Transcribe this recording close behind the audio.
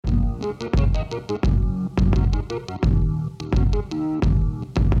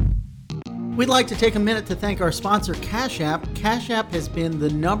We'd like to take a minute to thank our sponsor, Cash App. Cash App has been the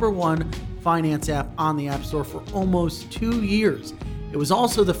 #1 finance app on the App Store for almost 2 years. It was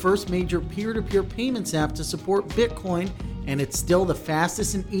also the first major peer-to-peer payments app to support Bitcoin, and it's still the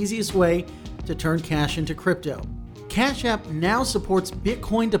fastest and easiest way to turn cash into crypto. Cash App now supports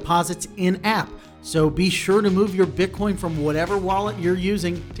Bitcoin deposits in-app, so be sure to move your Bitcoin from whatever wallet you're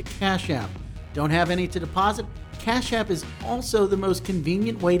using to Cash App. Don't have any to deposit? Cash App is also the most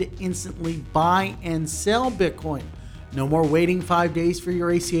convenient way to instantly buy and sell Bitcoin. No more waiting 5 days for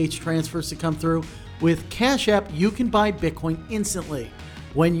your ACH transfers to come through. With Cash App, you can buy Bitcoin instantly.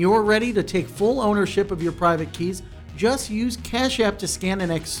 When you're ready to take full ownership of your private keys, just use Cash App to scan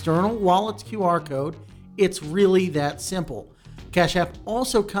an external wallet's QR code. It's really that simple. Cash App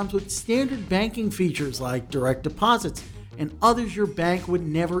also comes with standard banking features like direct deposits and others your bank would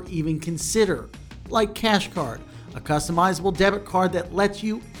never even consider, like Cash Card, a customizable debit card that lets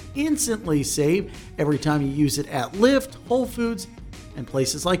you instantly save every time you use it at Lyft, Whole Foods, and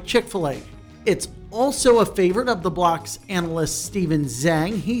places like Chick-fil-A. It's also a favorite of the Block's analyst Steven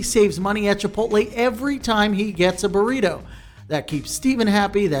Zhang. He saves money at Chipotle every time he gets a burrito. That keeps Steven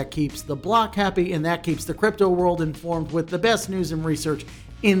happy, that keeps the Block happy, and that keeps the crypto world informed with the best news and research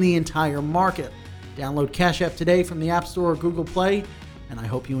in the entire market. Download Cash App today from the App Store or Google Play, and I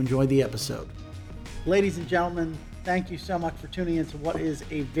hope you enjoy the episode. Ladies and gentlemen, thank you so much for tuning in to what is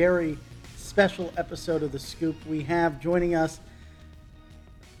a very special episode of The Scoop. We have joining us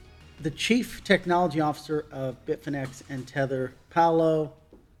the Chief Technology Officer of Bitfinex and Tether, Paolo.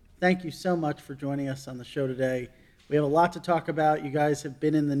 Thank you so much for joining us on the show today. We have a lot to talk about. You guys have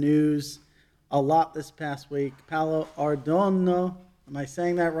been in the news a lot this past week. Paolo Ardoino, am I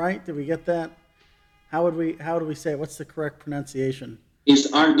saying that right? Did we get that? How do we say it? What's the correct pronunciation? It's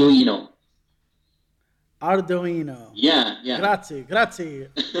Ardoino. Ardoino. Yeah. Grazie.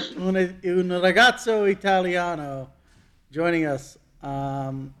 Un ragazzo italiano joining us.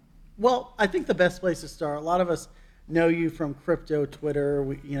 Well, I think the best place to start, a lot of us know you from crypto Twitter,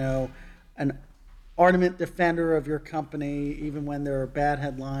 an ardent defender of your company, even when there are bad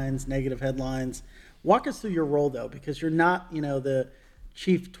headlines, negative headlines. Walk us through your role, though, because you're not, the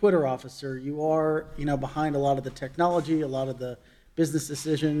chief Twitter officer. You are, behind a lot of the technology, a lot of the business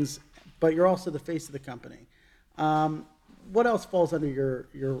decisions, but you're also the face of the company. What else falls under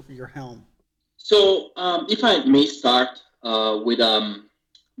your helm? So if I may start with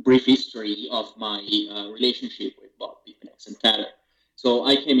brief history of my relationship with both Bitfinex and Tether. So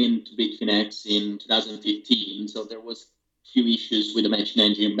I came into Bitfinex in 2015. So there was a few issues with the matching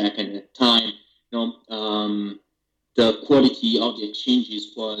engine back at the time. The quality of the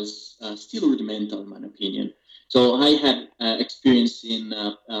exchanges was still rudimental, in my opinion. So I had experience in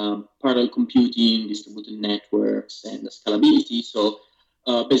parallel computing, distributed networks, and scalability. So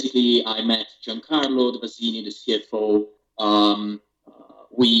basically, I met Giancarlo Devasini, the CFO.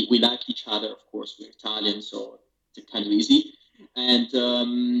 We like each other, of course. We're Italian, so it's kind of easy. And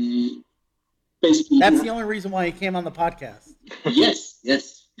basically, that's the only reason why he came on the podcast. Yes.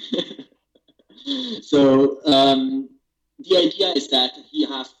 So the idea is that he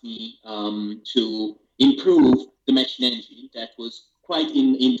asked me to improve the matching engine that was quite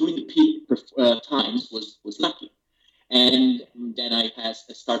in during the peak times was lucky. And then I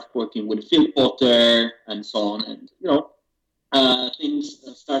started working with Phil Potter and so on, and things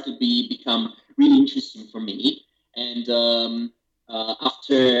started to become really interesting for me. And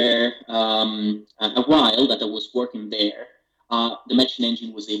after a while that I was working there, the matching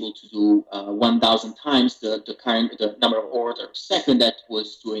engine was able to do 1,000 times the number of orders per second that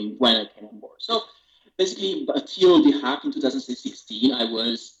was doing when I came on board. So basically, until the hack in 2016, I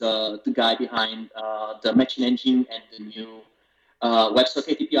was the guy behind the matching engine and the new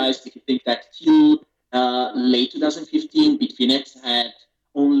WebSocket APIs. If you think that till late 2015, Bitfinex had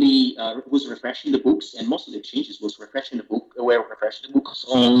only was refreshing the books, and most of the exchanges were refreshing the books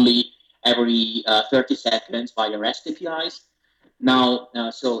only every 30 seconds via REST APIs. Now,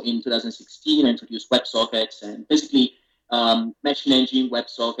 so in 2016, I introduced WebSockets, and basically matching engine,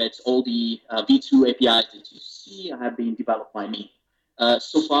 WebSockets, all the V2 APIs that you see have been developed by me.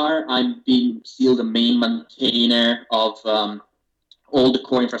 So far, I'm being still the main maintainer of all the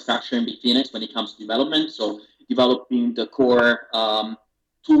core infrastructure in Bitfinex when it comes to development. So developing the core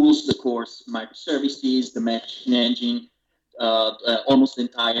tools, the core microservices, the matching engine, almost the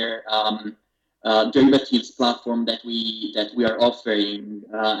entire derivatives platform that we are offering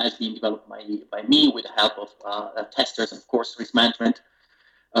has been developed by me with the help of testers and, of course, risk management.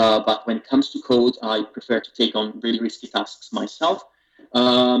 But when it comes to code, I prefer to take on really risky tasks myself.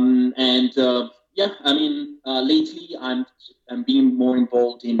 Yeah, I mean, lately I'm being more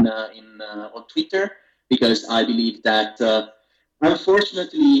involved in on Twitter because I believe that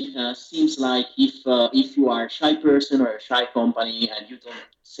unfortunately seems like if you are a shy person or a shy company and you don't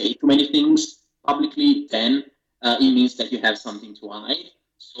say too many things publicly, then it means that you have something to hide.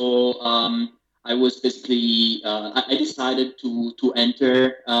 So I was basically I decided to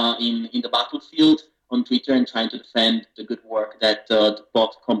enter in the battlefield on Twitter and trying to defend the good work that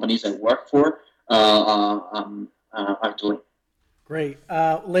both companies I work for are doing. Great.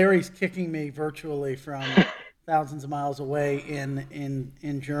 Larry's kicking me virtually from thousands of miles away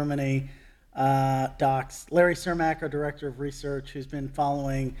in Germany. Docs. Larry Cermak, our director of research, who's been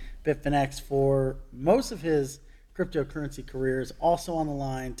following Bitfinex for most of his cryptocurrency career, is also on the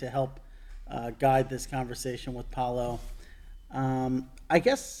line to help guide this conversation with Paolo. I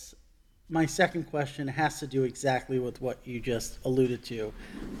guess my second question has to do exactly with what you just alluded to.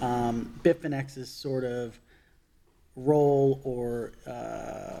 Bitfinex's sort of role or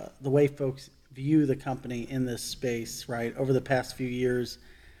the way folks view the company in this space, right? Over the past few years,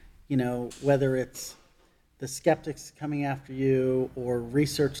 whether it's the skeptics coming after you or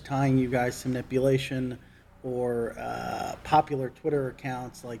research tying you guys to manipulation or popular Twitter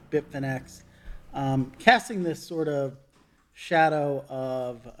accounts like Bitfinex, casting this sort of shadow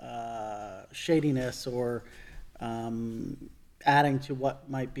of shadiness or adding to what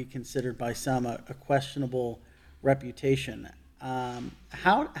might be considered by some a questionable reputation.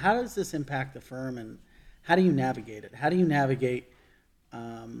 How does this impact the firm, and how do you navigate it? How do you navigate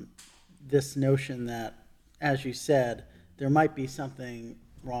this notion that, as you said, there might be something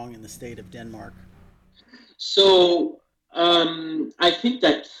wrong in the state of Denmark? So I think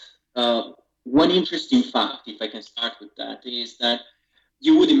that one interesting fact, if I can start with that, is that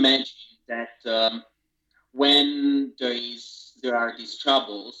you would imagine that when there are these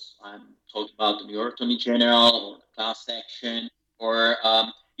troubles, I'm talking about the New York Attorney General or the class action, or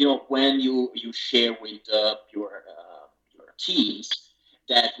when you share with your teams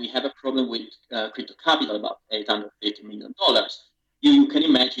that we have a problem with crypto capital about $850 million. You can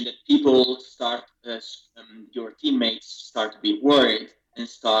imagine that people start, your teammates start to be worried and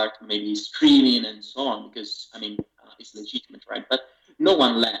start maybe screaming and so on because I mean it's legitimate, right? But no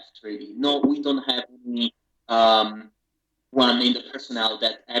one left really. No, we don't have any um, one in the personnel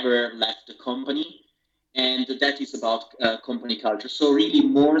that ever left the company, and that is about company culture. So really,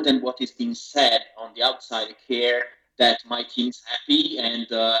 more than what is being said on the outside, I care that my team is happy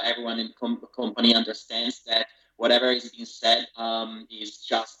and everyone in the company understands that whatever is being said is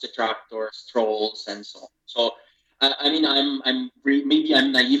just detractors, trolls, and so on. So, I mean, maybe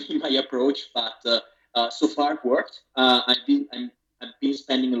I'm naive in my approach, but so far it worked. I've been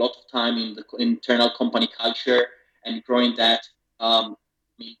spending a lot of time in the internal company culture and growing that. I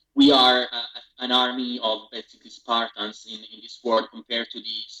mean, we are an army of basically Spartans in this world compared to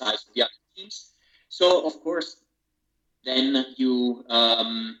the size of the other teams. So, of course, then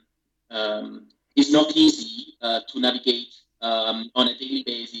it's not easy to navigate on a daily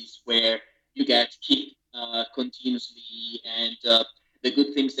basis where you get kicked continuously and the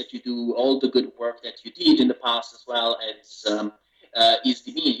good things that you do, all the good work that you did in the past as well is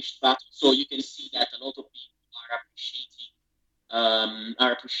diminished. But so you can see that a lot of people are appreciating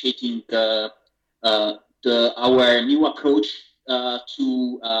our new approach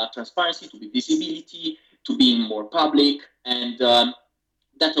to transparency, to visibility, to being more public, and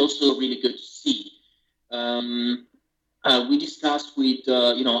that's also really good to see. Um, we discussed with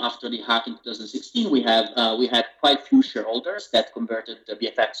after the hack in 2016, we had quite few shareholders that converted the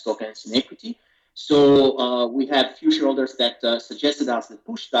BFX tokens in equity. So we have few shareholders that suggested us, that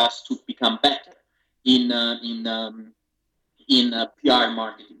pushed us to become better in uh, in um, in PR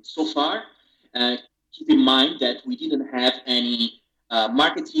marketing. So far, uh, keep in mind that we didn't have any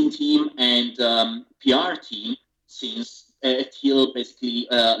marketing team and PR team since till basically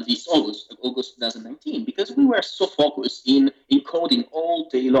this August 2019, because we were so focused in coding all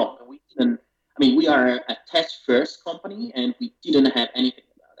day long. We didn't. I mean, we are a test first company, and we didn't have anything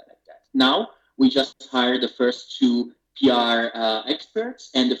about it like that. Now we just hired the first two PR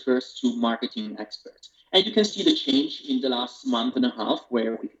experts and the first two marketing experts. And you can see the change in the last month and a half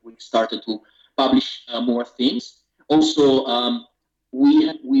where we started to publish more things. Also,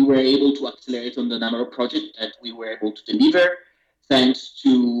 we were able to accelerate on the number of projects that we were able to deliver thanks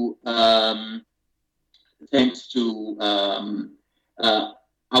to thanks to uh,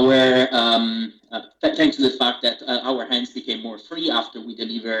 thanks to the fact that our hands became more free after we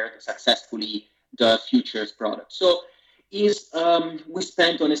delivered successfully the futures product. So is we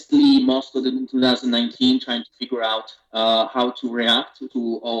spent honestly most of the 2019 trying to figure out how to react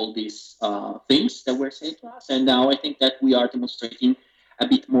to all these things that were said to us, and now I think that we are demonstrating a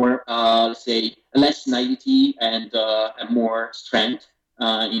bit more, let's say, less naivety and more strength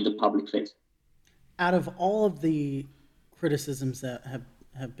in the public face. Out of all of the criticisms that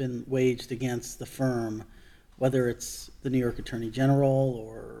have been waged against the firm, whether it's the New York Attorney General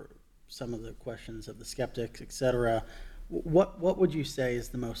or some of the questions of the skeptics, et cetera, what would you say is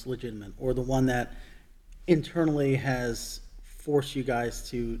the most legitimate, or the one that internally has forced you guys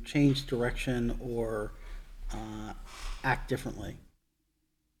to change direction or act differently?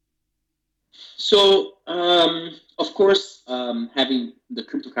 So, of course, having the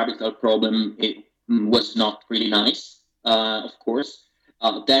crypto capital problem, it was not really nice. Of course,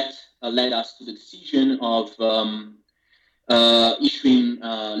 that led us to the decision of issuing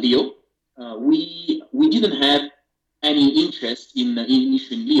Leo. We didn't have any interest in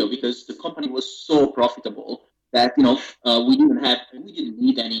issuing Leo because the company was so profitable that we didn't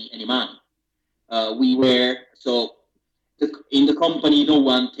need any money. We were so in the company, no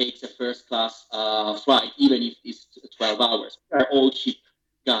one takes a first class flight, even if it's 12 hours. We are all cheap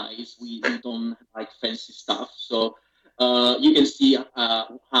guys. We don't like fancy stuff. So you can see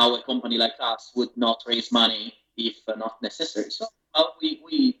how a company like us would not raise money if not necessary. So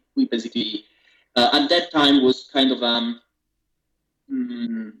we basically, at that time, was kind of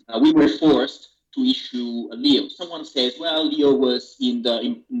we were forced to issue a Leo. Someone says, well, Leo was in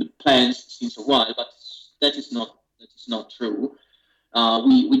the plans since a while, but that is not true.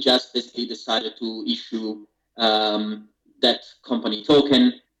 We just basically decided to issue that company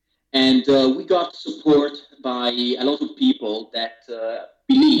token, and we got support by a lot of people that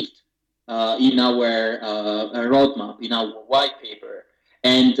believed in our roadmap, in our white paper,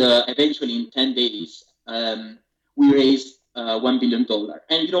 and eventually in 10 days we raised $1 billion.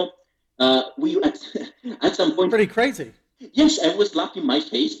 And we at some point, Pretty crazy. yes, I was slapping my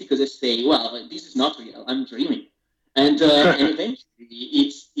face because I say, well, this is not real. I'm dreaming. And eventually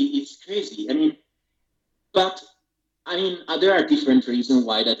it's crazy. But there are different reasons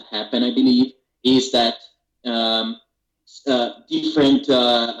why that happened. I believe is that um, different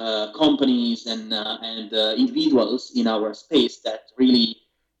companies and individuals in our space that really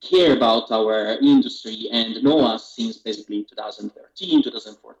care about our industry and know us since basically 2013,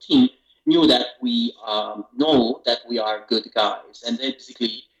 2014, knew that we know that we are good guys, and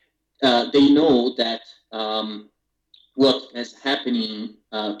basically they know that what is happening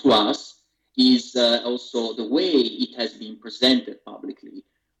to us is also the way it has been presented publicly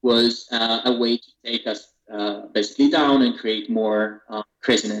was a way to take us basically down and create more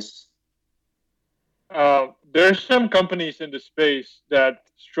craziness. There are some companies in the space that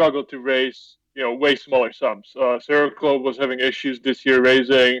struggle to raise, way smaller sums. Circle was having issues this year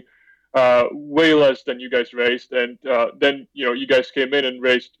raising way less than you guys raised, and then you guys came in and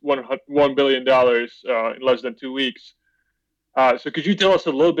raised $1 billion in less than 2 weeks. So could you tell us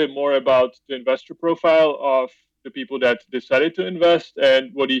a little bit more about the investor profile of the people that decided to invest,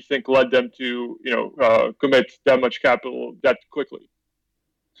 and what do you think led them to commit that much capital that quickly?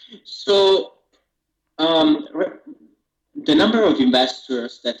 So the number of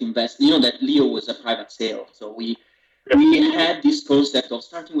investors that invest, that Leo was a private sale. So we had this concept of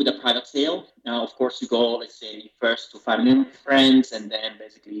starting with a private sale. Now, of course, you go, let's say, first to family and friends, and then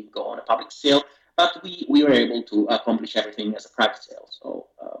basically go on a public sale. But we were able to accomplish everything as a private sale. So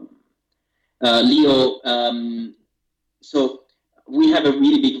Leo, so we have a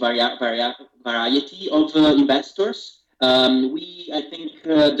really big variety of investors. I think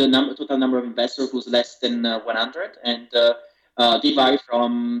the total number of investors was less than 100, and they vary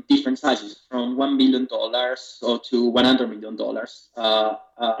from different sizes, from $1 million or to $100 million.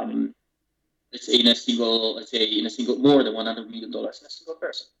 Let's say in a single more than $100 million in a single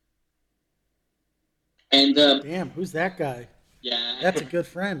person. And Damn, who's that guy? yeah, That's a good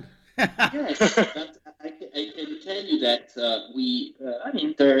friend. yes, but I can tell you that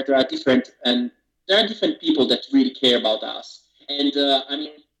there are different people that really care about us, and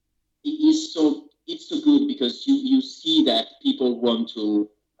it's so good because you see that people want to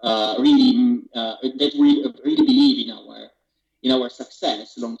really believe in our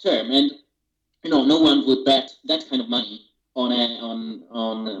success long term, and no one would bet that kind of money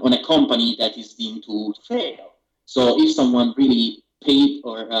on a company that is deemed to fail. So if someone really paid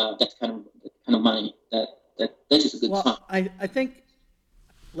or that kind of money, that is a good sign. Well, I think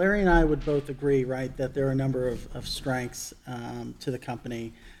Larry and I would both agree, right, that there are a number of strengths to the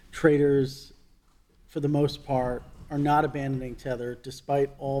company. Traders, for the most part, are not abandoning Tether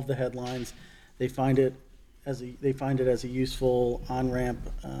despite all of the headlines. They find it they find it as a useful on ramp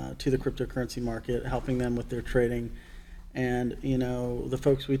to the cryptocurrency market, helping them with their trading. And the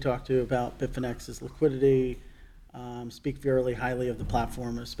folks we talk to about Bitfinex's liquidity speak very highly of the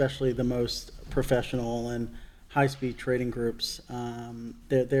platform, especially the most professional and high-speed trading groups.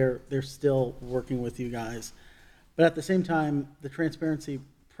 They're still working with you guys, but at the same time, the transparency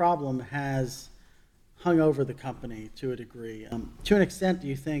problem has hung over the company to a degree. To an extent, do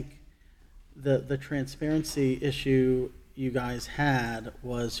you think the transparency issue you guys had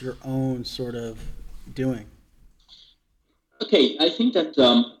was your own sort of doing? Okay, I think that,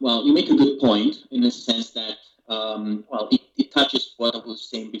 well, you make a good point in the sense that, well, it touches what I was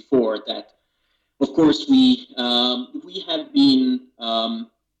saying before, that, of course, we have been, I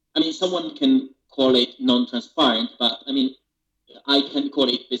mean, someone can call it non-transparent, but I mean, I can call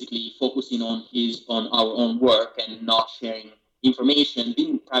it basically focusing on our own work and not sharing information.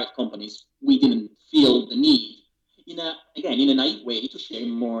 Being private companies, we didn't feel the need, in a naive way, to share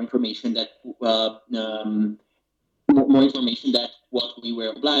more information that more information that what we were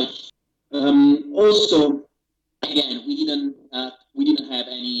obliged. Also, again, we didn't have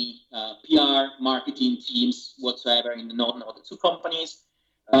any PR marketing teams whatsoever in the other two companies.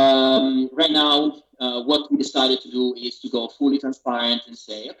 Right now, what we decided to do is to go fully transparent and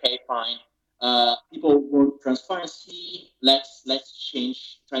say, okay, fine. People want transparency. Let's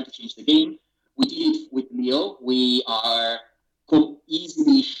trying to change the game. We did it with Leo. We are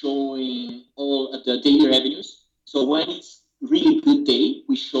easily showing all of the daily revenues. So when it's really good day,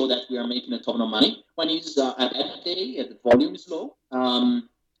 we show that we are making a ton of money. When it's a bad day, the volume is low,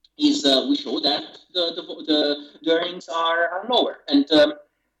 we show that the earnings are lower. And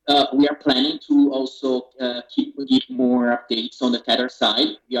we are planning to also give more updates on the Tether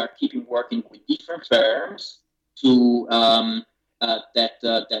side. We are keeping working with different firms to that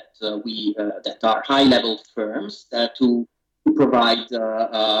are high level firms to provide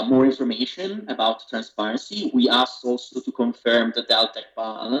more information about transparency. We asked also to confirm the Deltec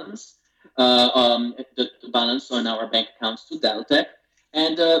balance, the balance on our bank accounts to Deltec.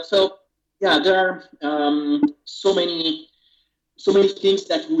 And so, yeah, there are so many things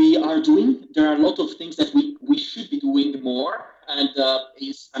that we are doing. There are a lot of things that we should be doing more, and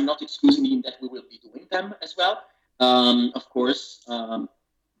I'm not excusing that we will be doing them as well. Of course,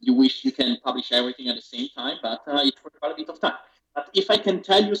 you wish you can publish everything at the same time, but it took quite a bit of time. But if I can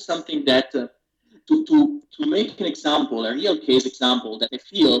tell you something that, to make an example, a real case example that I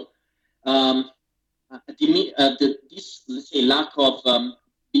feel, this, let's say, lack of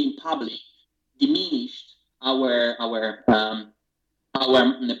being public diminished our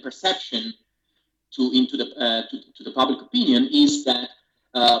perception to the public opinion, is that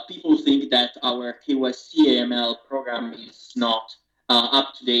people think that our KYC AML program is not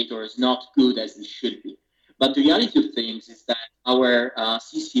up to date or is not good as it should be. But the reality of things is that our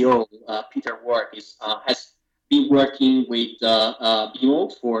CCO, Peter Ward, has been working with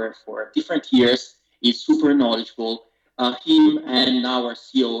BMO for different years. He's super knowledgeable. Him and our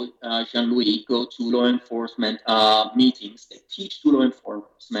CEO, Jean-Louis, go to law enforcement meetings. They teach to law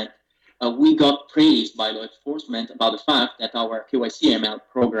enforcement. We got praised by law enforcement about the fact that our KYC-ML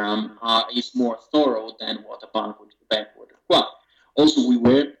program is more thorough than what a bank would require. Also, we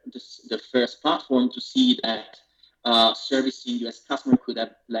were the first platform to see that servicing U.S. customer could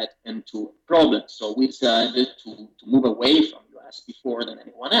have led into problems. So we decided to move away from U.S. before than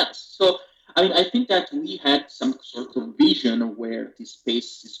anyone else. So, I mean, I think that we had some sort of vision of where this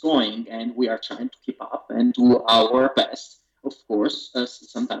space is going, and we are trying to keep up and do our best. Of course,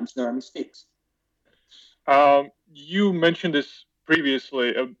 sometimes there are mistakes. You mentioned this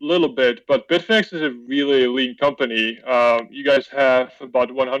previously a little bit, but Bitfinex is a really lean company. You guys have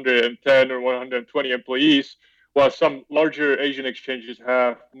about 110 or 120 employees, while some larger Asian exchanges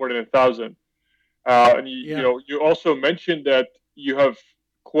have more than 1,000. And you also mentioned that you have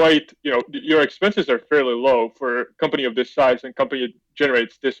quite, your expenses are fairly low for a company of this size and company that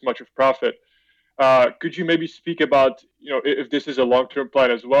generates this much of profit. Could you maybe speak about, if this is a long-term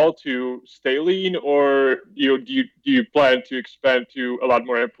plan as well to stay lean, or do you plan to expand to a lot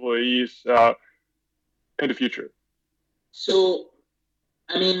more employees in the future? So,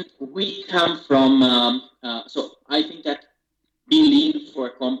 I mean, we come from. So I think that being lean for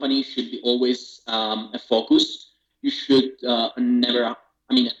a company should be always a focus. You should never.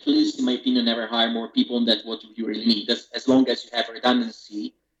 I mean, at least in my opinion, never hire more people than what you really need. As long as you have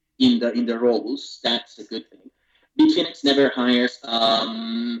redundancy in the roles, that's a good thing. Bitfinex never hires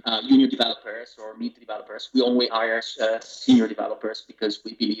junior developers or mid developers. We only hire senior developers because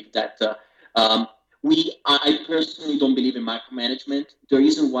we believe that I personally don't believe in micromanagement. The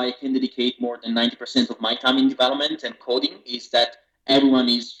reason why I can dedicate more than 90% of my time in development and coding is that everyone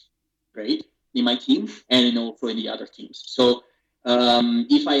is great in my team and also in the other teams. So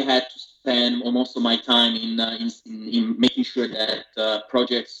if I had to spend most of my time in making sure that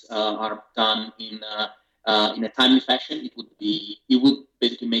projects are done in a timely fashion, it would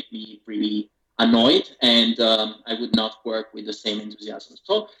basically make me really annoyed, and I would not work with the same enthusiasm.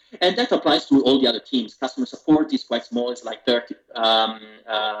 So, and that applies to all the other teams. Customer support is quite small; it's like 30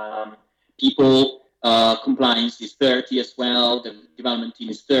 people. Compliance is 30 as well. The development team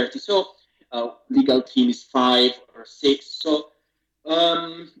is 30. So, legal team is 5 or 6. So,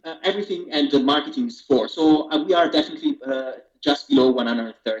 everything, and the marketing is 4. So we are definitely just below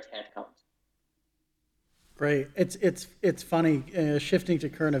 130 headcount. Great. It's funny shifting to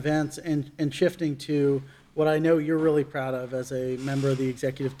current events and shifting to what I know you're really proud of as a member of the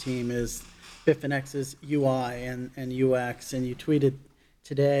executive team is Bitfinex's UI and UX. And you tweeted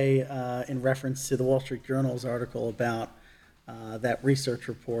today in reference to the Wall Street Journal's article about that research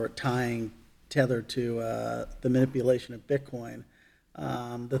report tying Tether to the manipulation of Bitcoin.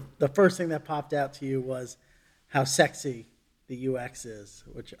 The first thing that popped out to you was how sexy the UX is,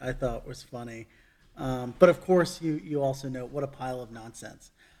 which I thought was funny. But of course, you also know what a pile of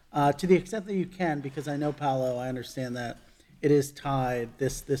nonsense. To the extent that you can, because I know, Paolo, I understand that it is tied,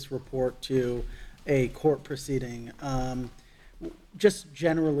 this report, to a court proceeding. Just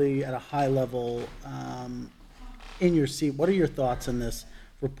generally at a high level, in your seat, what are your thoughts on this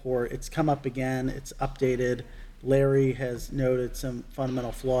report? It's come up again, it's updated. Larry has noted some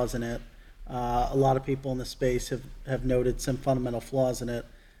fundamental flaws in it. A lot of people in the space have noted some fundamental flaws in it.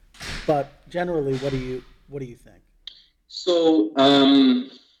 But generally, what do you think? So I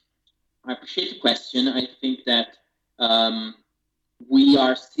appreciate the question. I think that we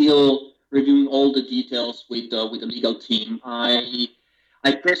are still reviewing all the details with the legal team. I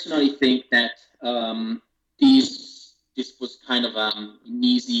personally think that this was kind of an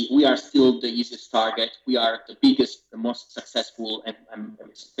easy. We are still the easiest target. We are the biggest, the most successful, and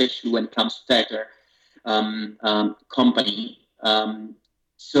especially when it comes to Tether company.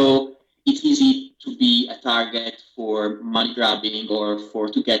 So it's easy to be a target for money grabbing or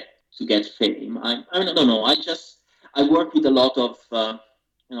to get fame. I don't know. I work with a lot of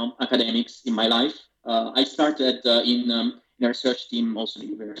academics in my life. I started in a research team also in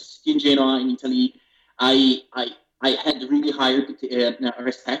university in Genoa in Italy. I had really high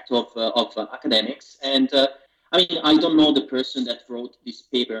respect of academics, and I mean, I don't know the person that wrote this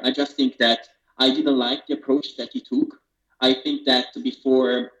paper. I just think that I didn't like the approach that he took. I think that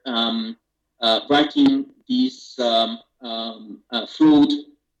before writing this fraud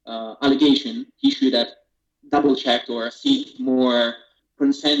allegation, he should have double checked or seek more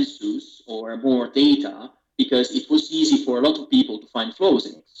consensus or more data, because it was easy for a lot of people to find flaws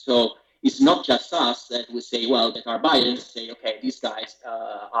in it. So it's not just us that will say, well, that are biased, say, okay, these guys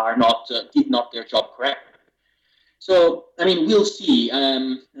are not did not their job correctly. So I mean, we'll see.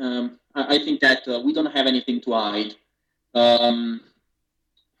 I think that we don't have anything to hide. And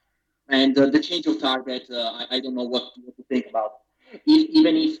the change of target, I don't know what to think about.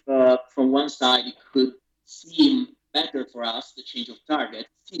 Even if from one side it could seem better for us, the change of target,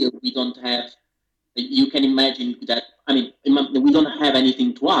 still we don't have. You can imagine that. I mean, we don't have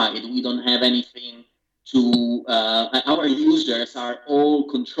anything to hide. We don't have anything to. Our users are all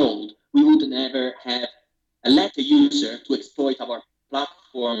controlled. We would never have let a user to exploit our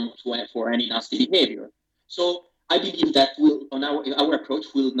platform for any nasty behavior. So I believe that our approach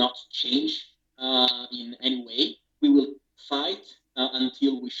will not change in any way. We will fight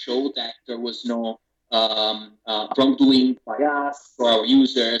until we show that there was no wrongdoing by us or our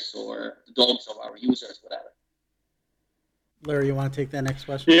users or the dogs of our users, whatever. Larry, you want to take that next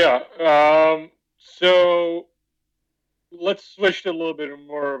question? Yeah. So let's switch to a little bit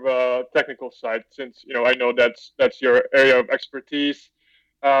more of a technical side, since I know that's your area of expertise.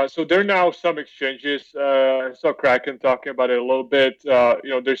 So there are now some exchanges. I saw Kraken talking about it a little bit.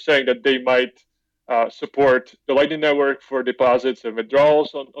 They're saying that they might support the Lightning Network for deposits and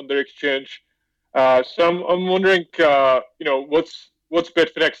withdrawals on their exchange. So I'm wondering, what's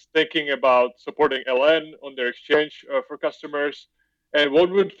Bitfinex thinking about supporting LN on their exchange for customers, and what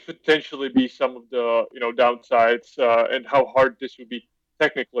would potentially be some of the downsides, and how hard this would be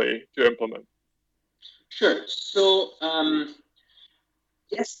technically to implement? Sure. So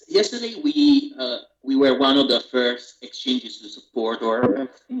yesterday we were one of the first exchanges to support, or I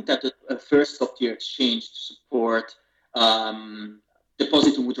think that the first top-tier exchange to support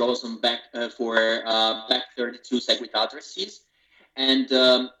deposit and withdrawals on for back 32 SegWit addresses, and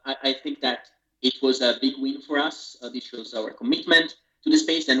I think that it was a big win for us. This shows our commitment to the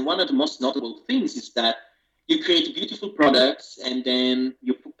space. And one of the most notable things is that you create beautiful products and then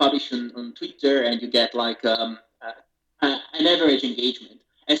you publish on Twitter and you get like an average engagement.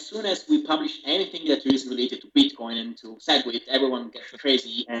 As soon as we publish anything that is related to Bitcoin and to SegWit, everyone gets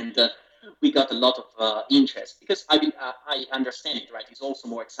crazy, and we got a lot of interest because I understand it, right? It's also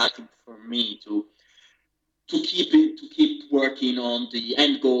more exciting for me to keep working on the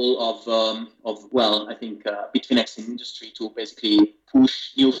end goal of well, I think Bitfinex industry to basically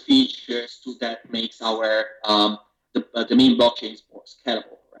push new features to that makes our the main blockchains more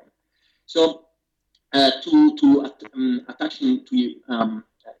scalable, right? So attaching to you,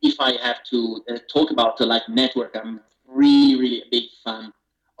 if I have to talk about the Lightning Network, I'm really a big fan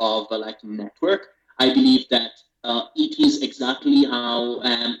of the Lightning Network. I believe that it is exactly how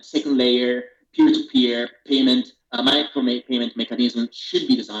second layer peer-to-peer payment, micro payment mechanism should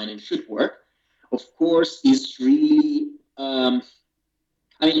be designed and should work. Of course, is really,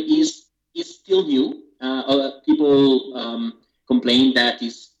 is still new. People complain that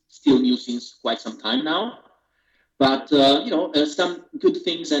is still new since quite some time now. But some good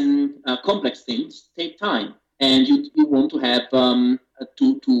things and complex things take time, and you want to have to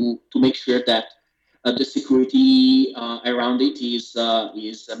make sure that the security around it is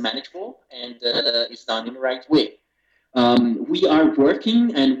manageable and is done in the right way. We are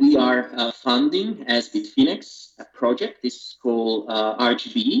working and we are funding as Bitfinex a project. This is called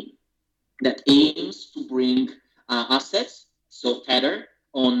RGB, that aims to bring assets, so Tether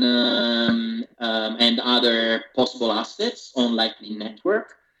on and other possible assets on Lightning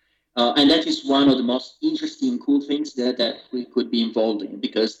Network. And that is one of the most interesting, cool things that we could be involved in,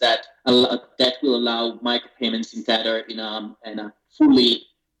 because that will allow micropayments in Tether in a fully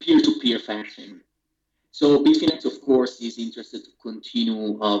peer-to-peer fashion. So Bitfinex, of course, is interested to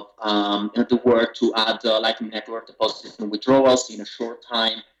continue the work to add Lightning Network deposits and withdrawals in a short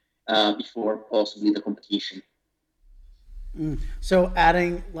time before possibly the competition. So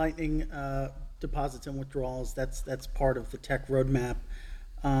adding Lightning deposits and withdrawals, that's part of the tech roadmap.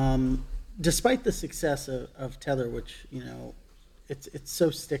 Despite the success of Tether, which it's so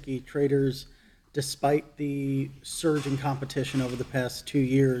sticky, traders, despite the surge in competition over the past 2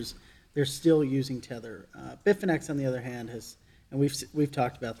 years, they're still using Tether. Bitfinex, on the other hand, has, and we've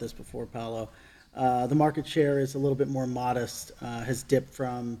talked about this before, Paolo. The market share is a little bit more modest, has dipped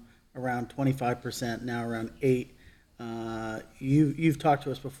from around 25%, now around 8%. You've talked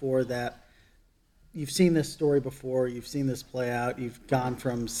to us before that you've seen this story before, you've seen this play out, you've gone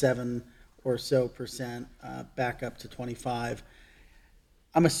from 7% or so back up to 25%.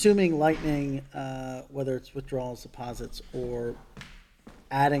 I'm assuming Lightning, whether it's withdrawals, deposits, or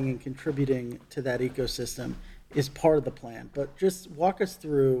adding and contributing to that ecosystem, is part of the plan. But just walk us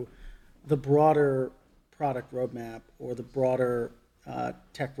through the broader product roadmap or the broader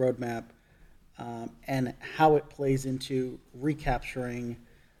tech roadmap and how it plays into recapturing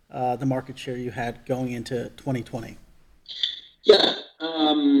the market share you had going into 2020. Yeah,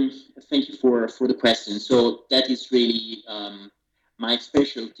 thank you for the question. So that is really my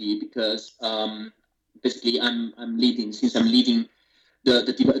specialty, because basically I'm leading the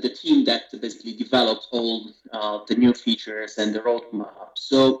team that basically developed all the new features and the roadmap.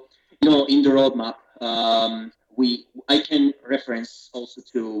 So in the roadmap, I can reference also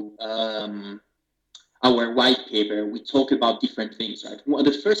to our white paper. We talk about different things, right? Well,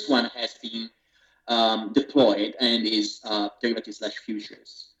 the first one has been deployed and is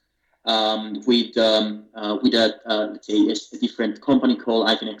derivatives/futures with let's say a different company called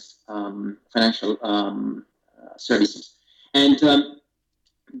iFinex Financial Services, and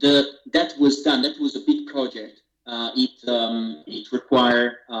that was done. That was a big project. It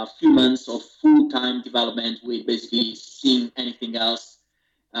required a few months of full-time development with basically seeing anything else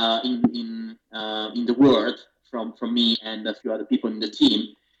in the world from me and a few other people in the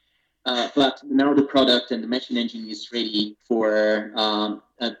team. But now the product and the matching engine is ready for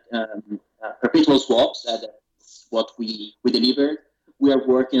perpetual swaps. That's what we delivered. We are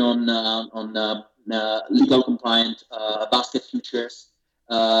working on legal compliant basket futures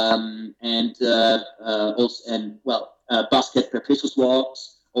basket perpetual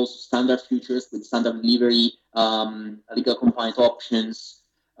swaps, also standard futures with standard delivery, legal compliant options.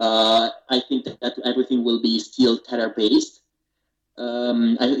 I think that everything will be still Tether based.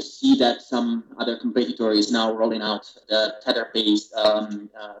 I see that some other competitor is now rolling out the Tether-based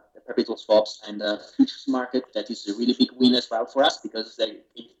perpetual swaps and the futures market. That is a really big win as well for us, because it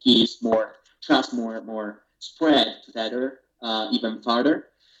gives more trust, more spread to Tether even further.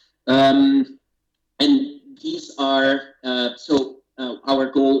 And these are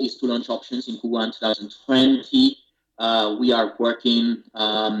our goal is to launch options in Q1 2020. We are working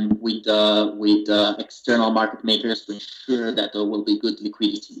with external market makers to ensure that there will be good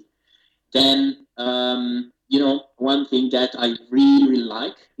liquidity. Then, one thing that I really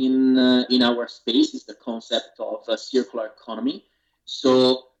like in our space is the concept of a circular economy.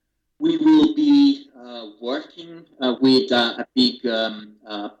 So we will be working with a big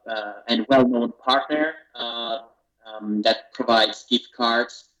and well-known partner that provides gift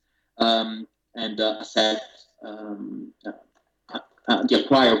cards and accept the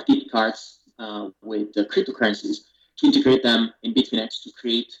acquire of gift cards with the cryptocurrencies to integrate them in Bitfinex to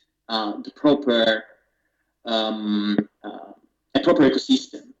create the proper a proper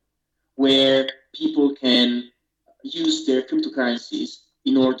ecosystem where people can use their cryptocurrencies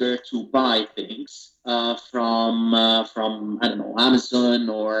in order to buy things from I don't know, Amazon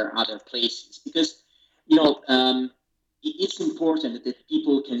or other places, because it's important that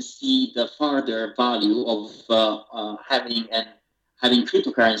people can see the further value of having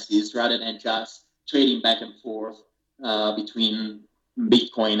cryptocurrencies rather than just trading back and forth between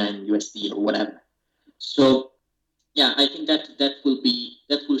Bitcoin and USD or whatever. So yeah, I think that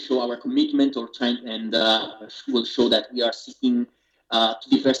will show our commitment or trying and will show that we are seeking to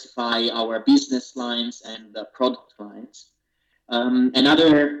diversify our business lines and product lines.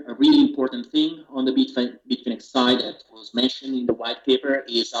 Another really important thing on the Bitfinex side that was mentioned in the white paper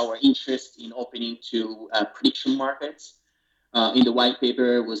is our interest in opening to prediction markets. In the white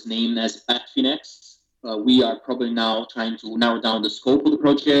paper was named as Bitfinex. We are probably now trying to narrow down the scope of the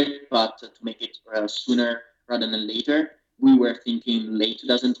project, but to make it sooner rather than later. We were thinking late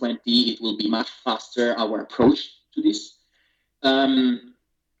 2020, it will be much faster, our approach to this.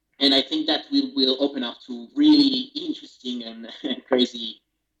 And I think that will open up to really interesting and crazy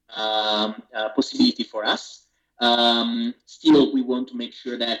possibility for us. Still, we want to make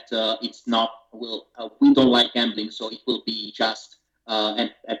sure that it's not, we don't like gambling, so it will be just a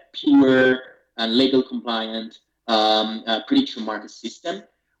pure and legal compliant prediction market system.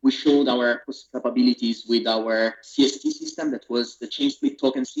 We showed our capabilities with our CST system, that was the chain split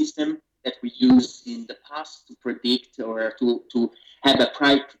token system that we used in the past to predict or to have a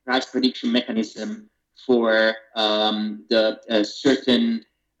price prediction mechanism for the certain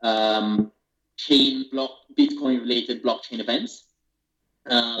Bitcoin related blockchain events,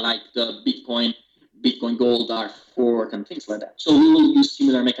 like the Bitcoin Gold are fork and things like that. So we will use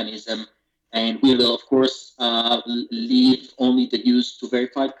similar mechanism, and we will of course leave only the use to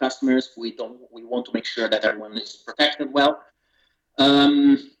verified customers. We want to make sure that everyone is protected well.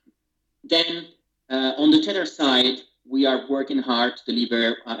 Then on the Tether side, we are working hard to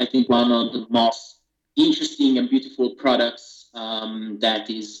deliver, I think, one of the most interesting and beautiful products that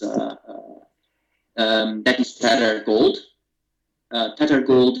is Tether Gold. Tether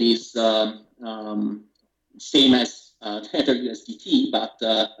Gold is same as Tether USDT, but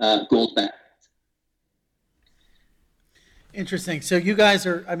gold backed. Interesting. So you guys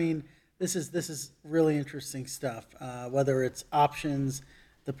are, I mean, this is really interesting stuff. Whether it's options,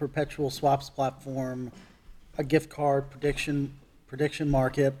 the perpetual swaps platform, a gift card prediction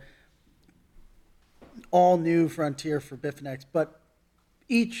market, all new frontier for Bitfinex, but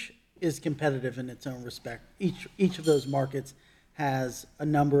each is competitive in its own respect. Each of those markets has a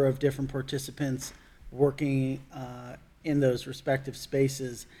number of different participants working in those respective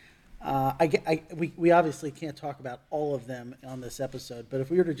spaces. We obviously can't talk about all of them on this episode, but if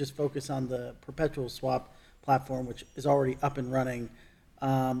we were to just focus on the perpetual swap platform, which is already up and running,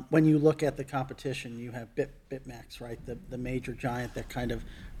 when you look at the competition, you have BitMEX, right? The major giant that kind of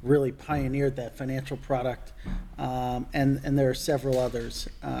really pioneered that financial product, and there are several others.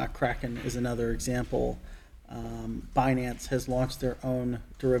 Kraken is another example. Binance has launched their own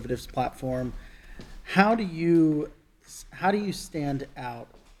derivatives platform. How do you stand out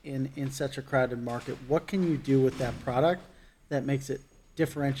in such a crowded market? What can you do with that product that makes it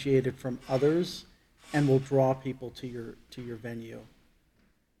differentiated from others and will draw people to your venue?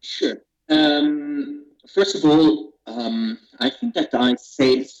 Sure. First of all, I think that I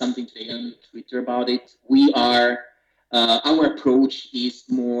said something today on Twitter about it. We are our approach is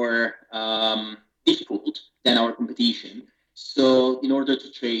more difficult than our competition. So in order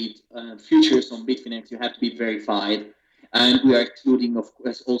to trade futures on Bitfinex, you have to be verified. And we are excluding, of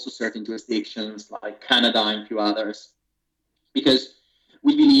course, also certain jurisdictions like Canada and a few others, because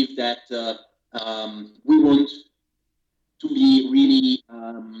we believe that we want to be really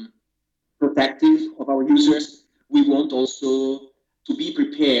protective of our users. We want also to be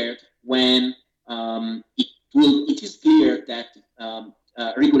prepared when it is clear that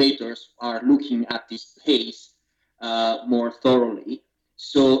regulators are looking at this space more thoroughly.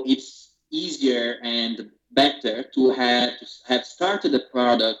 So it's easier and better to have started the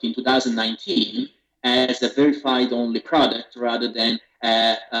product in 2019 as a verified only product rather than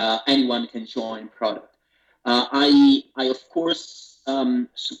anyone can join product. I of course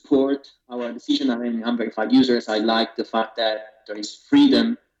support our decision. I mean, unverified users. I like the fact that there is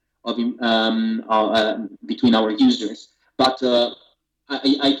freedom of between our users, but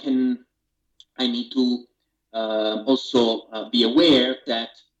I need to also be aware that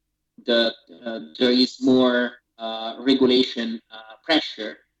there is more regulation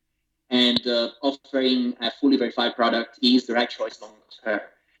pressure, and offering a fully verified product is the right choice long term.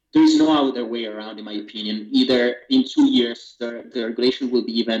 There is no other way around, in my opinion. Either in 2 years, the regulation will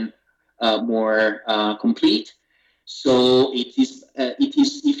be even more complete. So it is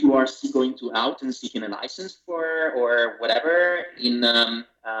if you are going to out and seeking a license for or whatever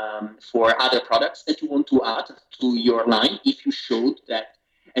for other products that you want to add to your line, if you showed that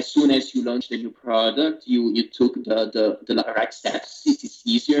as soon as you launch the new product, you took the right steps, it is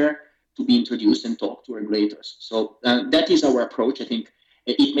easier to be introduced and talk to regulators. So that is our approach. I think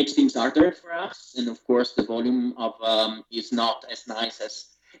it makes things harder for us, and of course the volume of is not as nice as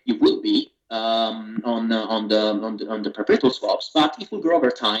it would be on the perpetual swaps, but it will grow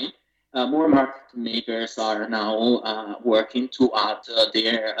over time. More market makers are now working to add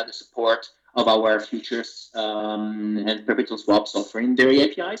the support of our futures and perpetual swaps offering their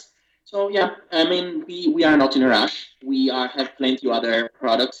APIs. So yeah, I mean, we are not in a rush. We have plenty of other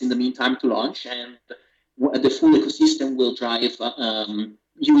products in the meantime to launch, and the full ecosystem will drive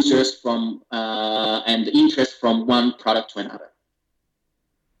users from and interest from one product to another.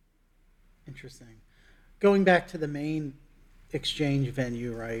 Interesting. Going back to the main exchange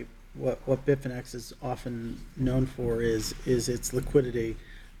venue, right? What Bitfinex is often known for is its liquidity.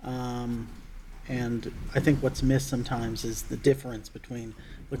 And I think what's missed sometimes is the difference between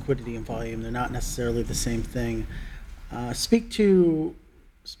liquidity and volume. They're not necessarily the same thing. Speak to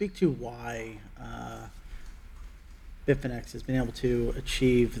why Bitfinex has been able to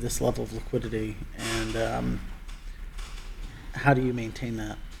achieve this level of liquidity, and how do you maintain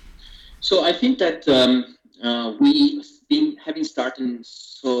that? So I think that we been having started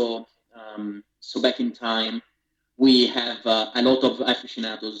so back in time. We have a lot of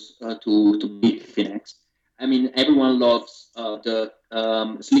aficionados to Bitfinex. I mean, everyone loves the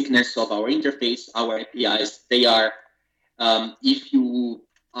slickness of our interface, our APIs. They are, if you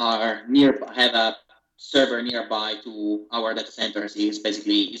are have a server nearby to our data centers,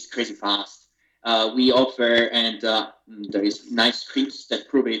 is crazy fast. We offer, and there is nice scripts that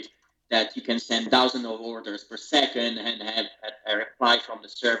prove it, that you can send thousands of orders per second and have a reply from the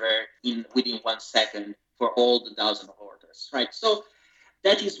server within 1 second for all the thousand of orders, right? So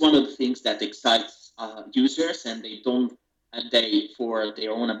that is one of the things that excites users, and for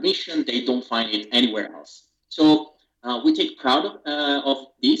their own admission, they don't find it anywhere else. So we take pride of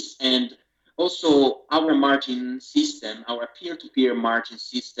this, and also our margin system, our peer-to-peer margin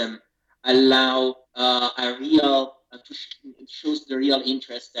system, allow a real it shows the real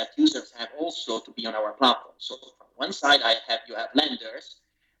interest that users have also to be on our platform. So from one side, you have lenders,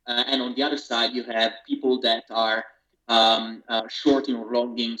 and on the other side, you have people that are shorting or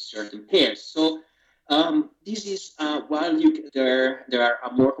longing certain pairs. So this is while there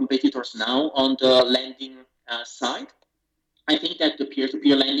are more competitors now on the lending side. I think that the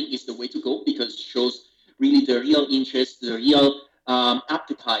peer-to-peer lending is the way to go, because it shows really the real interest, the real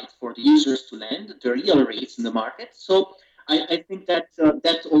appetite for the users to lend, the real rates in the market. So I think that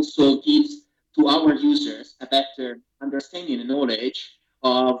that also gives to our users a better understanding and knowledge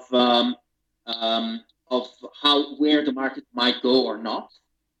of where the market might go or not.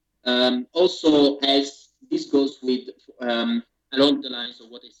 Also, as this goes with along the lines of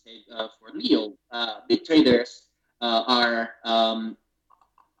what I said for Leo, big traders are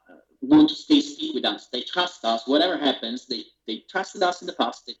want to stay stick with us. They trust us. Whatever happens, they trusted us in the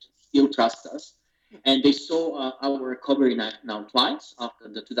past. They still trust us. And they saw our recovery now twice, after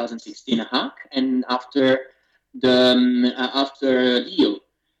the 2016 hack and after Leo.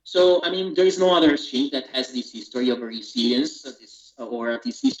 So, I mean, there is no other exchange that has this history of resilience, or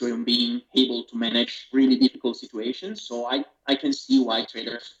this history of being able to manage really difficult situations. So I can see why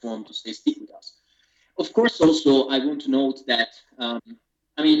traders want to stay stick with us. Of course, also, I want to note that, I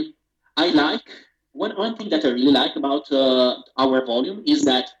mean, I like, one thing that I really like about our volume is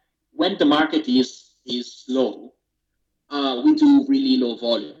that when the market is low, we do really low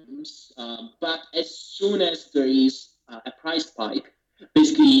volumes. But as soon as there is a price spike,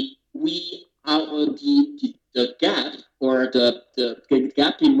 basically the gap, or the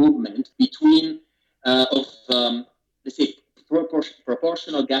gap in movement between let's say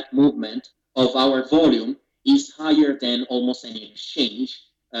proportional gap movement of our volume is higher than almost any exchange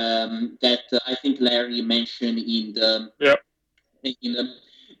that I think Larry mentioned in the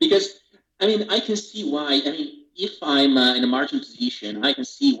because I mean I can see why. I mean, if I'm in a margin position, I can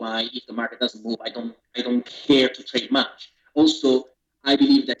see why if the market doesn't move, I don't care to trade much. Also, I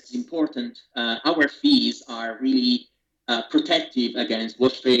believe that it's important. Our fees are really protective against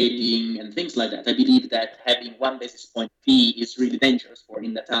wash trading and things like that. I believe that having 1 basis point fee is really dangerous for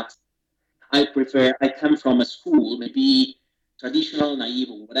in the tax. I come from a school, maybe traditional, naive,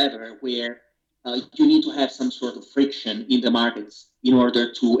 or whatever, where you need to have some sort of friction in the markets in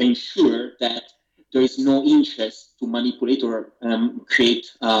order to ensure that there is no interest to manipulate or create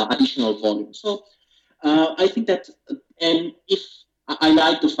additional volume. So I think that, and if I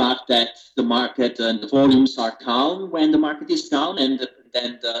like the fact that the market and the volumes are calm when the market is calm, and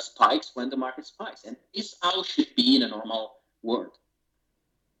then the spikes when the market spikes, and this how it should be in a normal world.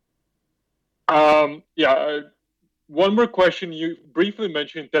 One more question. You briefly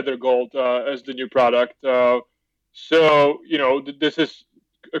mentioned Tether Gold as the new product. This is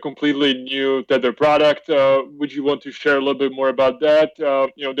a completely new Tether product. Would you want to share a little bit more about that?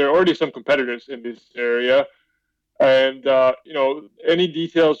 There are already some competitors in this area, and any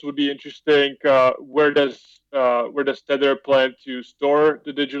details would be interesting. Where does Tether plan to store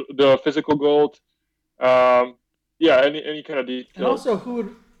the physical gold? Any kind of details.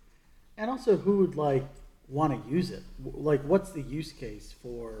 And also who would like want to use it? Like, what's the use case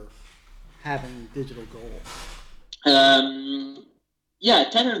for having digital gold?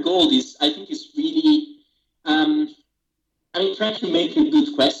 Tether Gold I think is really. Trying to make a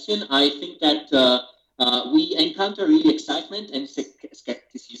good question. I think that we encounter really excitement and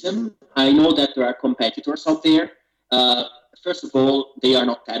skepticism. I know that there are competitors out there. First of all, they are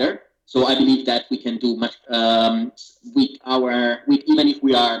not Tether. So I believe that we can do much even if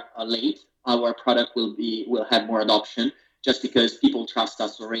we are late, our product will have more adoption just because people trust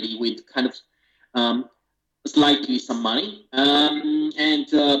us already with kind of slightly some money, and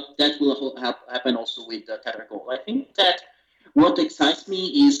that will happen also with Tether Gold. I think that what excites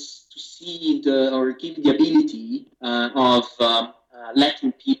me is to see give the ability of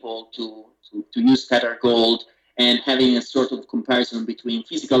letting people to use Tether Gold and having a sort of comparison between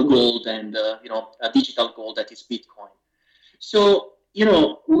physical gold and a digital gold that is Bitcoin. So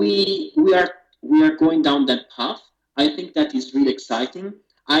we are going down that path. I think that is really exciting.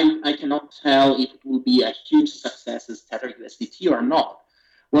 I cannot tell if it will be a huge success as Tether USDT or not.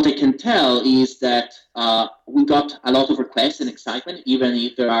 What I can tell is that we got a lot of requests and excitement, even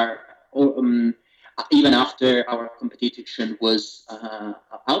if there are even after our competition was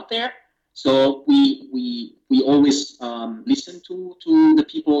out there. So we always listen to the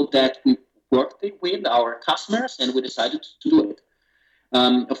people that we worked with, our customers, and we decided to do it.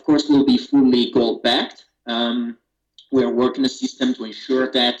 Of course, we'll be fully gold backed. We are working a system to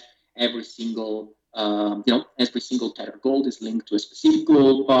ensure that every single Tether Gold is linked to a specific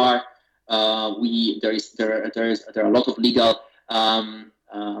gold bar. There are a lot of legal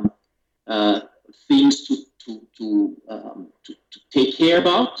things to take care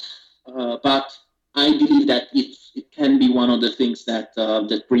about, but I believe that it can be one of the things that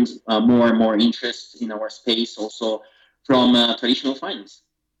brings more and more interest in our space, also from traditional finance.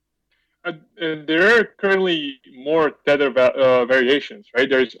 And there are currently more Tether variations, right?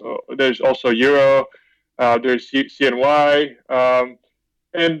 There's also Euro, there's CNY,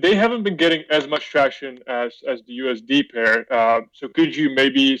 and they haven't been getting as much traction as the USD pair. So could you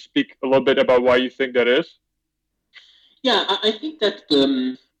maybe speak a little bit about why you think that is? Yeah, I think that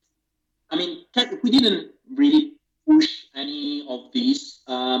we didn't really push any of these,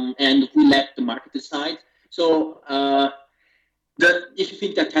 and we let the market decide. So if you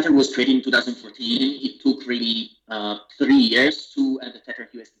think that Tether was traded in 2014, it took really 3 years to the Tether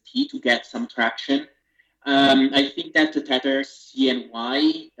USDT to get some traction. I think that the Tether CNH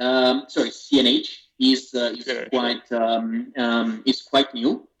is quite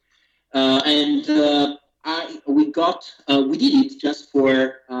new, and we did it just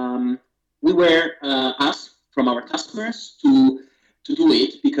for we were asked from our customers to do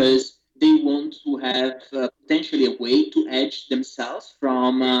it because they want to have potentially a way to hedge themselves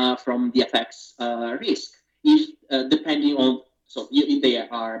from the FX risk. If depending on if they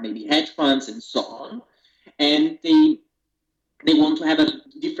are maybe hedge funds and so on, and they want to have a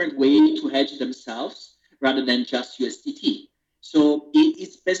different way to hedge themselves rather than just USDT. So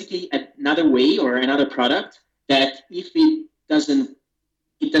it's basically another way or another product that if it doesn't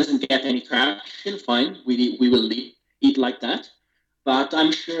get any traction, fine, we will leave it like that. but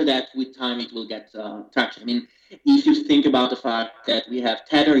I'm sure that with time it will get traction. I mean, if you think about the fact that we have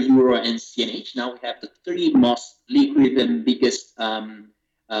Tether, Euro, and CNH, now we have the three most liquid and biggest fiat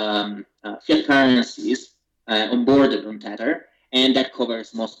currencies onboarded on Tether, and that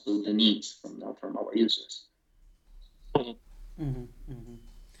covers most of the needs from our users. Mm-hmm, mm-hmm.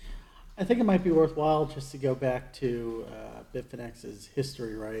 I think it might be worthwhile just to go back to Bitfinex's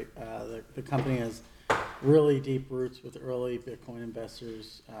history, right? The company has really deep roots with early Bitcoin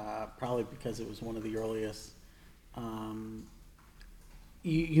investors, probably because it was one of the earliest. Um,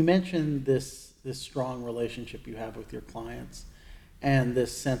 you mentioned this strong relationship you have with your clients and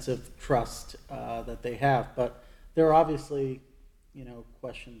this sense of trust that they have, but there are obviously,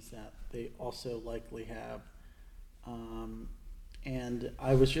 questions that they also likely have. Um, and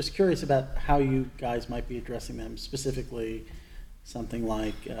I was just curious about how you guys might be addressing them, specifically something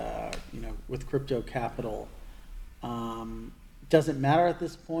like, with crypto capital. Does it matter at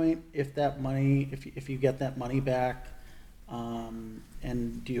this point if that money, if you get that money back,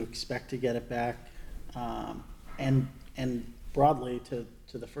 and do you expect to get it back? And broadly to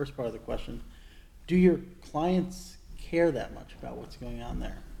the first part of the question, do your clients care that much about what's going on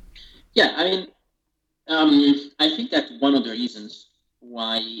there? Yeah, I mean, I think that one of the reasons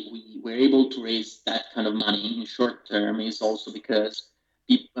why we were able to raise that kind of money in short term is also because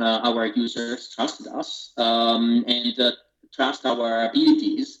our users trusted us and trust our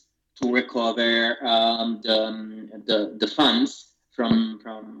abilities to recover the funds from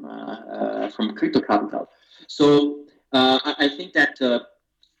crypto capital. So I think that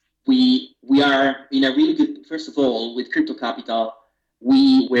we are in a really good. First of all, with crypto capital,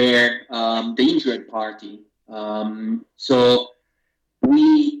 we were the injured party. So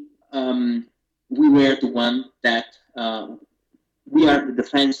we were the one that we are the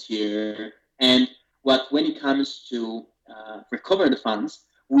defense here. And when it comes to recover the funds,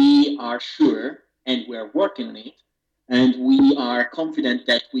 we are sure and we are working on it. And we are confident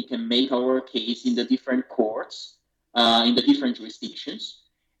that we can make our case in the different courts, in the different jurisdictions.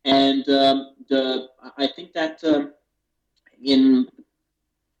 And I think that in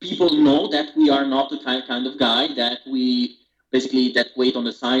people know that we are not the kind of guy that we basically that wait on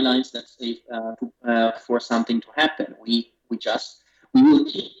the sidelines that for something to happen. We will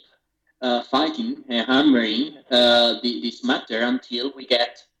keep fighting, hammering this matter until we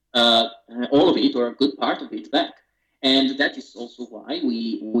get all of it or a good part of it back. And that is also why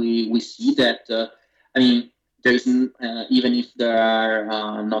we see that. I mean, there is even if there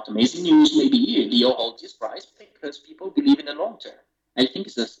are not amazing news, maybe Leo holds his price because people believe in the long term. I think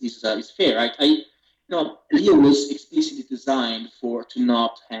it's fair. Leo was explicitly designed to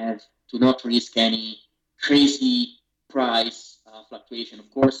not risk any crazy price fluctuation. Of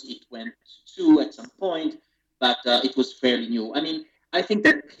course, it went to at some point, but it was fairly new. I mean, I think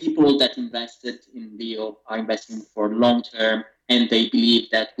that people that invested in Leo are investing for long term, and they believe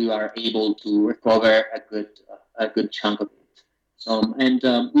that we are able to recover a good chunk of it. So, and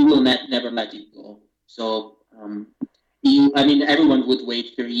we will never let it go. So, I mean, everyone would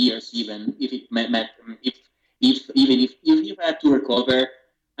wait 30 years even if it meant if you had to recover,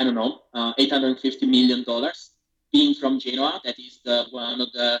 I don't know, $850 million being from Genoa, that is one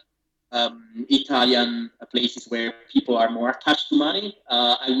of the Italian places where people are more attached to money.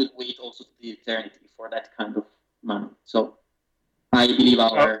 I would wait also to the eternity for that kind of money. So I believe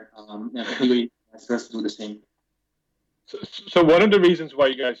our investors do the same. So one of the reasons why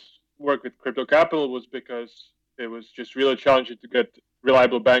you guys work with crypto capital was because it was just really challenging to get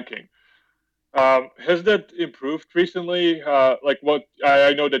reliable banking. Has that improved recently? What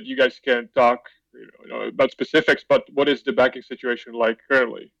I know that you guys can't talk about specifics, but what is the banking situation like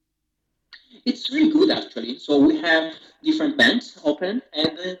currently? It's really good actually. So we have different banks open,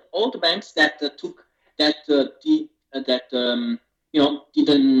 and all the banks that took that did that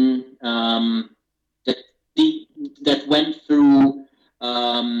didn't that did, that went through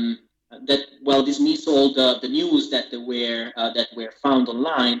dismiss all the news that were found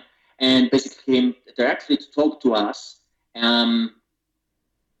online and basically came directly to talk to us.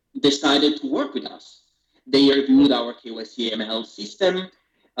 Decided to work with us. They reviewed our KYC ML system.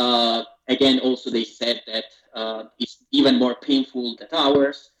 Again, also they said that it's even more painful than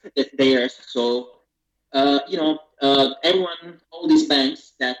theirs. So, everyone, all these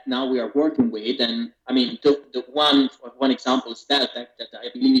banks that now we are working with, and I mean, the one example is that I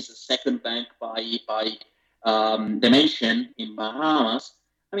believe is the second bank by dimension in Bahamas.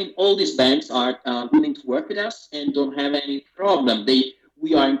 I mean, all these banks are willing to work with us and don't have any problem.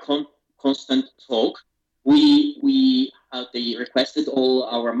 We are in constant talk. They requested all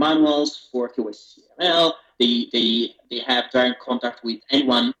our manuals for KYCML. They they have direct contact with any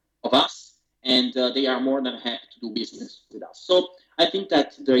one of us, and they are more than happy to do business with us. So I think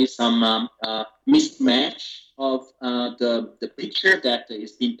that there is some mismatch of the picture that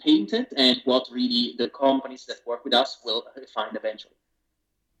is being painted and what really the companies that work with us will find eventually.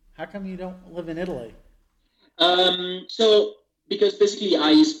 How come you don't live in Italy? So because basically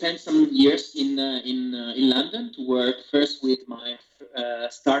I spent some years in London to work first with my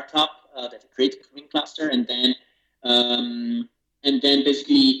startup that created a cluster, um, and then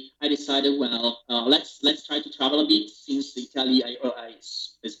basically I decided, well, let's try to travel a bit. Since Italy, I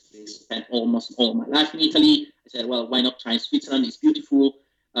basically spent almost all my life in Italy. I said, well, why not try Switzerland? It's beautiful.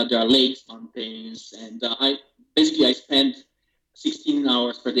 There are lakes, mountains, and I spent 16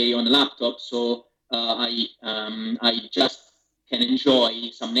 hours per day on a laptop, so I just can enjoy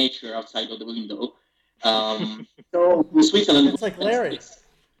some nature outside of the window. So in Switzerland, It's like Larry.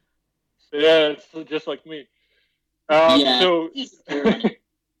 Yeah, it's just like me. Yeah, So, it's Germany.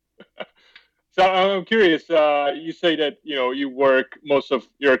 so I'm curious. You say that you work most of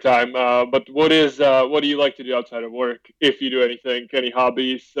your time, but what do you like to do outside of work? If you do anything, any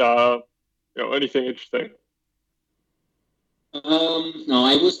hobbies, anything interesting? No,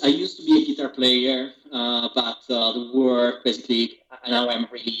 I used to be a guitar player, but the work basically now I'm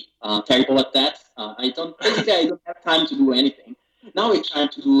really terrible at that. I don't have time to do anything. Now I try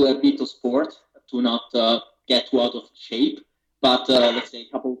to do a bit of sport to not get too out of shape, but let's say a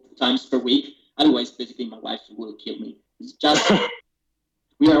couple times per week. Otherwise, basically my wife will kill me. It's just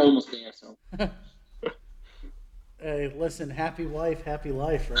we are almost there, so. Hey, listen, happy wife, happy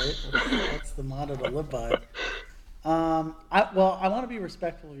life, right? That's the motto to live by. I want to be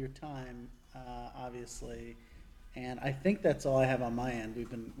respectful of your time, obviously, and I think that's all I have on my end. We've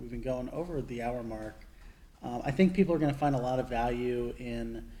been going over the hour mark. I think people are going to find a lot of value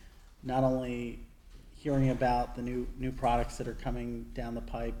in not only hearing about the new products that are coming down the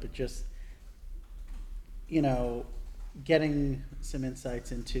pipe, but just you know getting some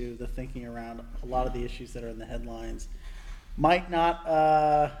insights into the thinking around a lot of the issues that are in the headlines. Might not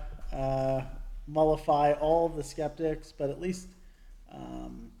mollify all of the skeptics, but at least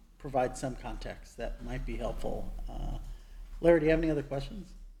provide some context that might be helpful. Larry, do you have any other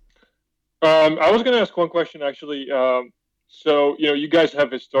questions? I was going to ask one question actually. So you guys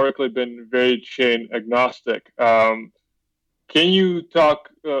have historically been very chain agnostic. Can you talk,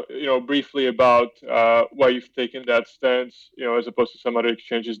 briefly about why you've taken that stance, as opposed to some other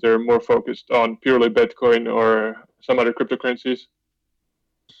exchanges that are more focused on purely Bitcoin or some other cryptocurrencies?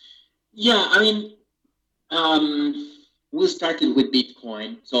 Yeah, I mean, we started with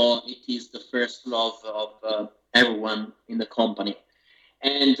Bitcoin, so it is the first love of everyone in the company.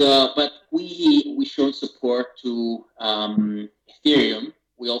 And but we showed support to Ethereum.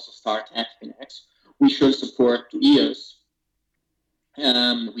 We also start at Finex. We showed support to EOS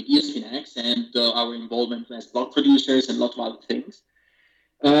with EOS Finex and our involvement as block producers and a lot of other things.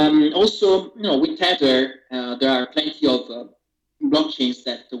 Also, with Tether, there are plenty of blockchains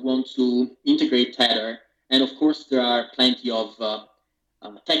that want to integrate Tether, and of course, there are plenty of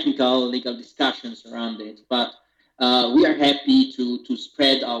technical, legal discussions around it. But we are happy to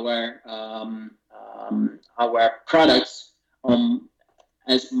spread our products on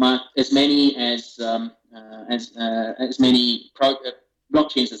as many as many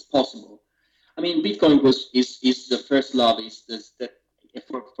blockchains as possible. I mean, Bitcoin is the first love. Is the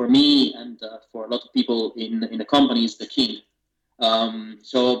for me and for a lot of people in the company is the king.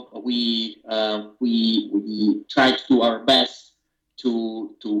 So we try to do our best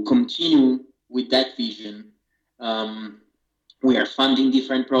to continue with that vision. Um, we are funding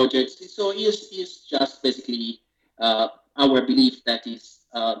different projects. So is just basically our belief that is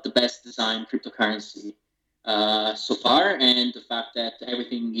the best designed cryptocurrency so far, and the fact that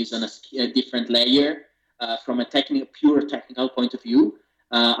everything is on a different layer from a pure technical point of view.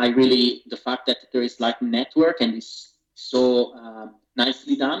 The fact that there is like network and is so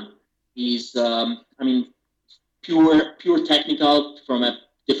nicely done is, I mean, pure technical from a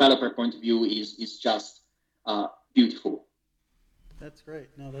developer point of view is just beautiful. That's great.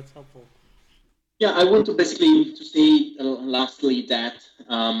 No, that's helpful. Yeah, I want to basically to say lastly that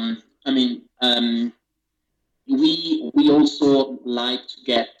I mean we also like to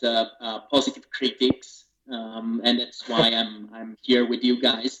get positive critics, and that's why I'm here with you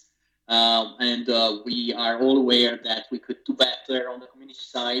guys. And we are all aware that we could do better on the community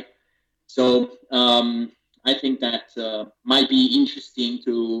side. So I think that might be interesting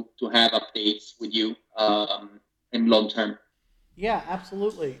to have updates with you in long term. Yeah,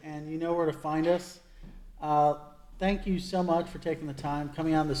 absolutely. And you know where to find us. Thank you so much for taking the time,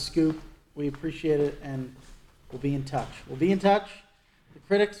 coming on the scoop. We appreciate it, and We'll be in touch. The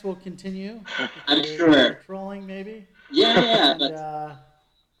critics will continue. I'm sure. Trolling, maybe. Yeah, and,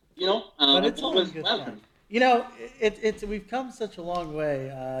 but it's all in good welcome. fun. It's we've come such a long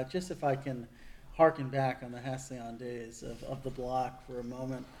way. Just if I can harken back on the Halcyon days of the block for a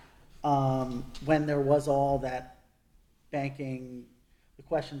moment, when there was all that banking, the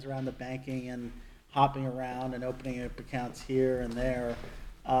questions around the banking and hopping around and opening up accounts here and there.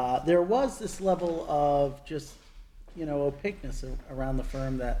 There was this level of just, opaqueness around the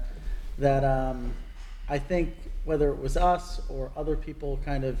firm that I think whether it was us or other people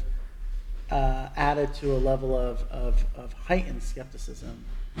kind of added to a level of heightened skepticism.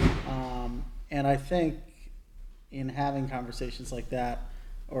 And I think in having conversations like that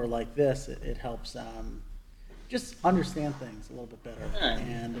or like this, it helps just understand things a little bit better. Right.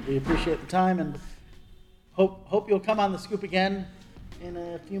 And we appreciate the time and hope you'll come on the scoop again in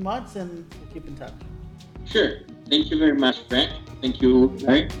a few months, and we'll keep in touch. Sure. Thank you very much, Frank. Thank you,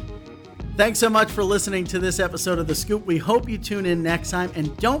 Larry. Thanks so much for listening to this episode of The Scoop. We hope you tune in next time,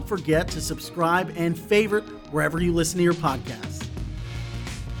 and don't forget to subscribe and favorite wherever you listen to your podcasts.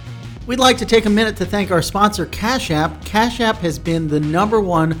 We'd like to take a minute to thank our sponsor, Cash App. Cash App has been the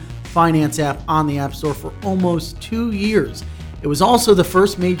 #1 finance app on the App Store for almost 2 years. It was also the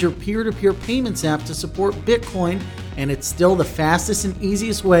first major peer-to-peer payments app to support Bitcoin, and it's still the fastest and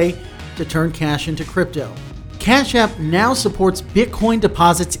easiest way to turn cash into crypto. Cash App now supports Bitcoin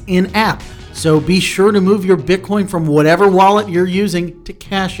deposits in-app, so be sure to move your Bitcoin from whatever wallet you're using to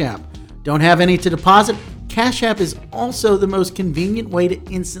Cash App. Don't have any to deposit? Cash App is also the most convenient way to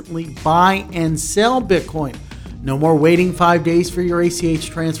instantly buy and sell Bitcoin. No more waiting 5 days for your ACH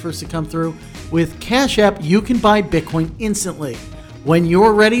transfers to come through. With Cash App, you can buy Bitcoin instantly. When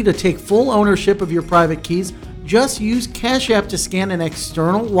you're ready to take full ownership of your private keys, just use Cash App to scan an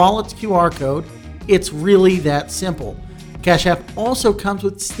external wallet's QR code. It's really that simple. Cash App also comes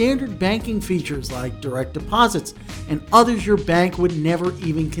with standard banking features like direct deposits and others your bank would never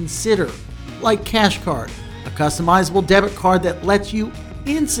even consider, like Cash Card, a customizable debit card that lets you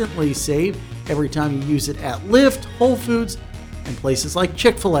instantly save every time you use it at Lyft, Whole Foods, and places like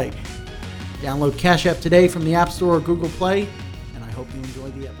Chick-fil-A. Download Cash App today from the App Store or Google Play, and I hope you enjoy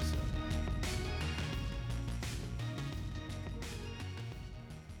the episode.